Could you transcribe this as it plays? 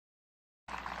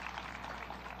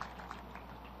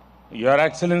Your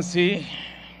Excellency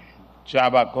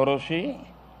Chaba Koroshi,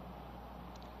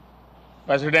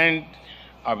 President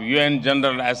of UN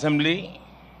General Assembly,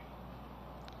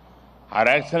 Her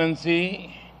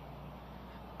Excellency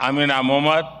Amina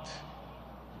Mohammed,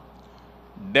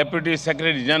 Deputy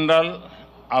Secretary General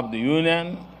of the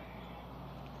Union,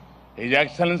 His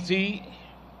Excellency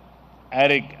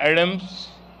Eric Adams,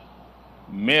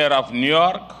 Mayor of New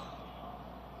York,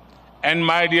 and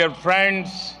my dear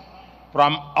friends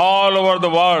from all over the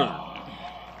world.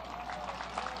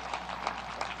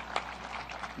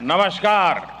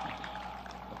 Namaskar.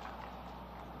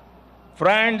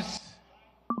 Friends,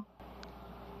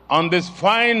 on this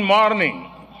fine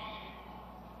morning,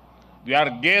 we are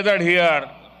gathered here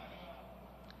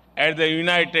at the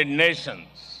United Nations,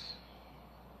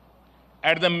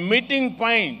 at the meeting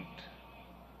point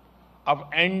of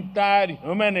entire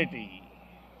humanity.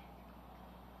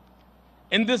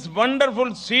 In this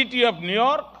wonderful city of New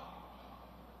York,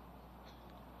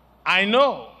 I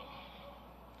know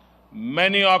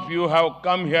many of you have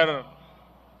come here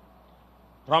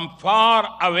from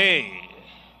far away.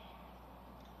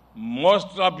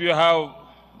 Most of you have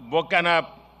woken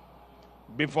up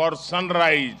before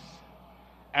sunrise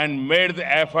and made the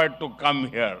effort to come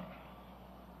here.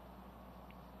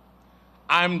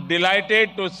 I am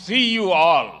delighted to see you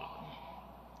all,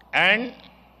 and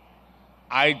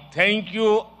I thank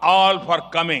you all for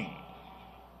coming.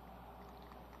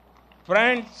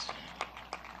 Friends,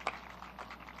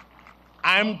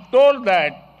 I am told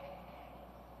that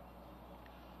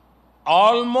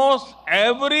almost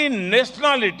every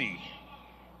nationality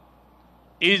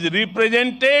is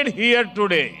represented here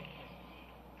today.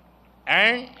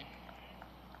 And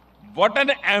what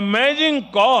an amazing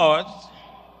cause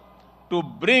to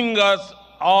bring us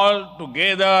all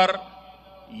together,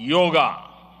 yoga.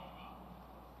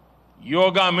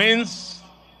 Yoga means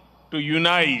to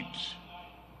unite.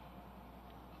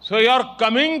 So your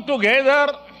coming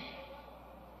together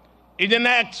is an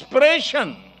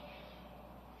expression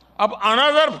of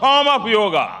another form of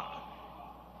yoga.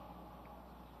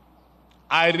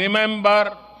 I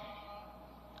remember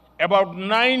about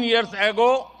 9 years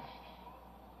ago,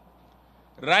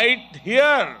 right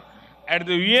here at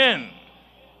the UN,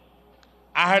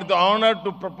 I had the honor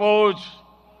to propose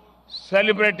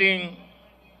celebrating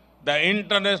the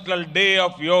International Day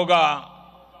of Yoga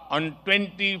on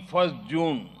 21st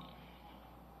June.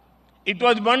 It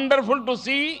was wonderful to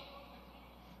see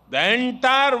the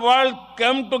entire world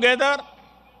come together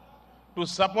to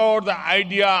support the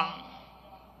idea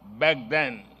back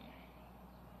then.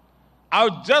 I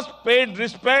just paid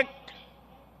respect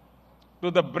to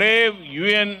the brave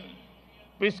UN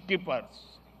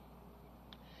peacekeepers.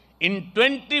 In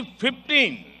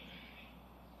 2015,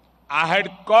 I had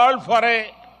called for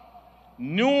a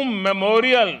new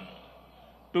memorial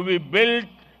to be built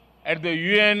at the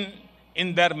UN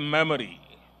in their memory.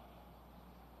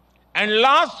 And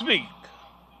last week,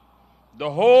 the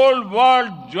whole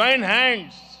world joined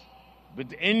hands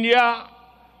with India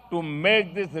to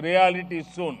make this reality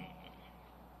soon.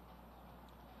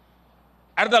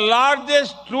 As the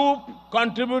largest troop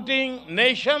contributing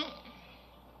nation,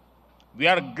 we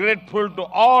are grateful to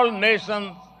all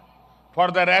nations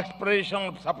for their expression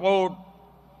of support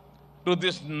to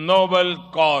this noble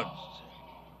cause.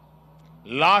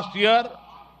 Last year,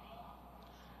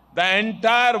 the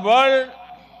entire world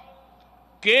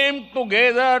came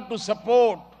together to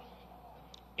support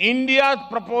India's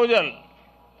proposal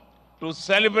to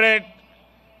celebrate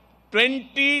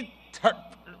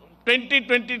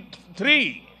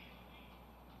 2023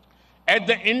 as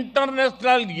the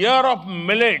International Year of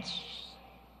Millets.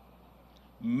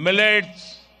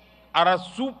 Millets are a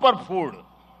superfood.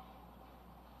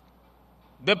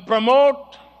 They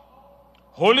promote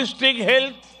holistic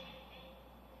health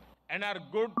and are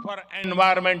good for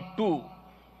environment too.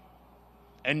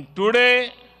 And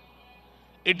today,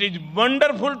 it is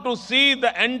wonderful to see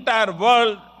the entire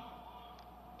world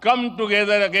come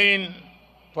together again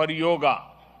for yoga.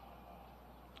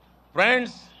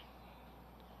 Friends,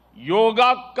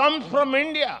 yoga comes from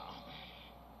India,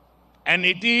 and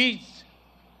it is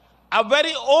a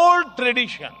very old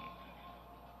tradition.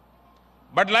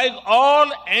 But like all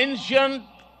ancient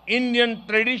Indian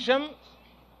traditions,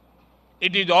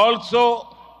 it is also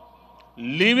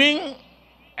living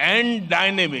and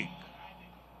dynamic.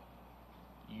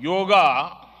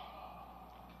 Yoga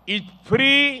is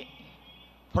free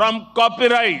from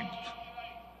copyright,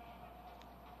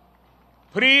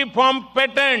 free from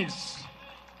patents,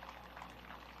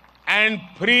 and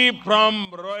free from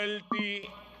royalty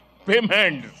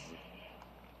payments.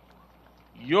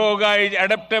 Yoga is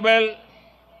adaptable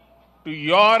to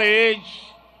your age,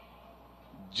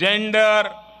 gender,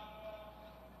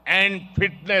 and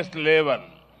fitness level.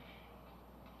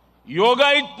 Yoga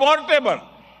is portable.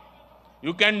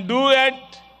 You can do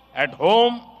it at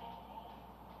home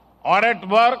or at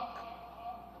work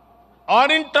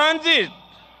or in transit.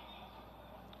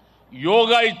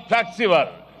 Yoga is flexible.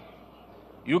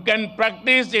 You can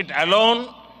practice it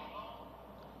alone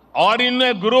or in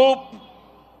a group,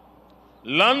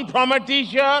 learn from a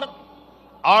teacher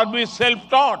or be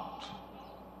self-taught.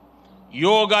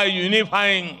 Yoga is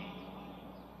unifying.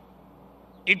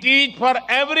 It is for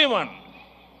everyone,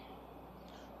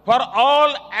 for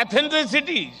all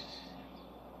ethnicities,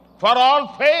 for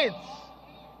all faiths,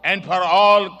 and for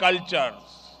all cultures.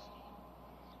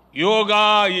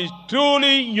 Yoga is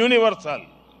truly universal.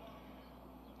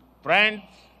 Friends,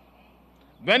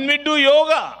 when we do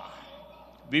yoga,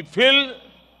 we feel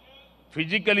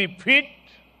physically fit,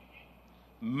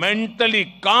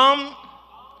 mentally calm,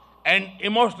 and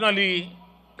emotionally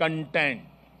content.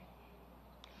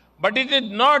 But it is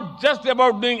not just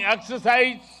about doing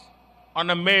exercise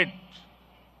on a mat.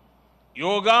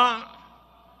 Yoga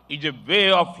is a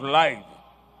way of life,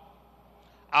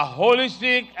 a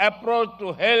holistic approach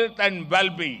to health and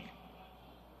well-being,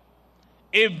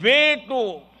 a way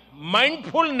to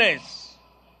mindfulness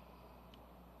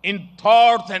in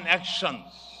thoughts and actions,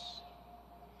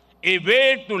 a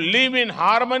way to live in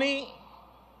harmony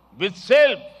with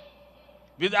self,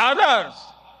 with others,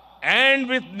 and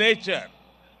with nature.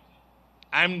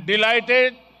 I am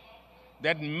delighted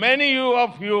that many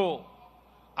of you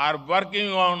are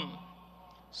working on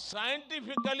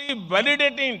scientifically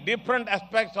validating different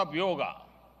aspects of yoga.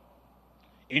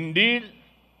 Indeed,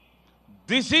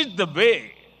 this is the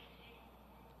way.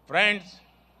 Friends,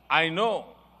 I know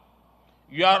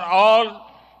you are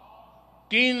all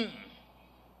keen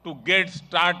to get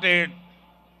started.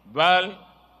 Well,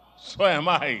 so am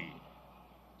I.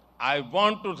 I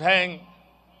want to thank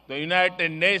the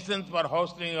United Nations for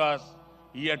hosting us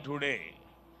here today.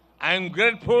 I am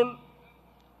grateful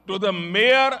to the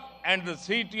mayor and the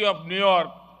city of New York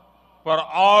for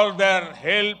all their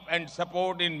help and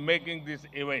support in making this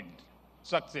event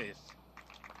success.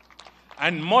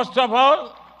 And most of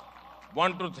all,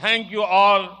 want to thank you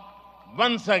all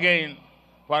once again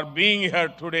for being here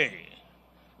today.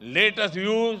 Let us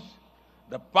use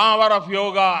the power of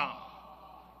yoga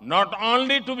not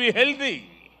only to be healthy,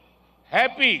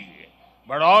 happy,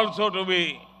 but also to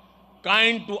be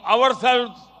kind to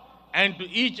ourselves and to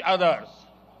each other.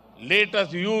 Let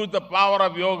us use the power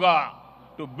of yoga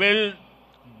to build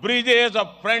bridges of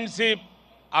friendship,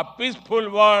 a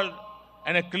peaceful world,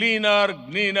 and a cleaner,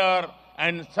 greener,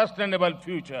 and sustainable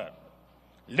future.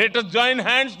 Let us join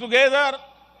hands together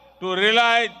to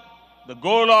realize the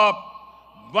goal of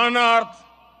one earth,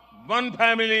 one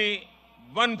family,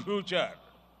 one future.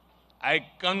 I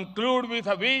conclude with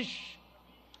a wish.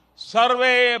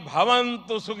 Sarve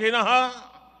bhavantu sukhinah,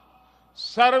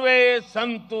 sarve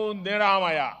santu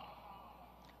niramaya.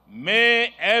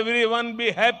 May everyone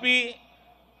be happy.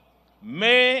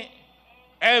 May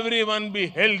everyone be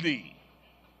healthy.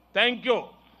 Thank you.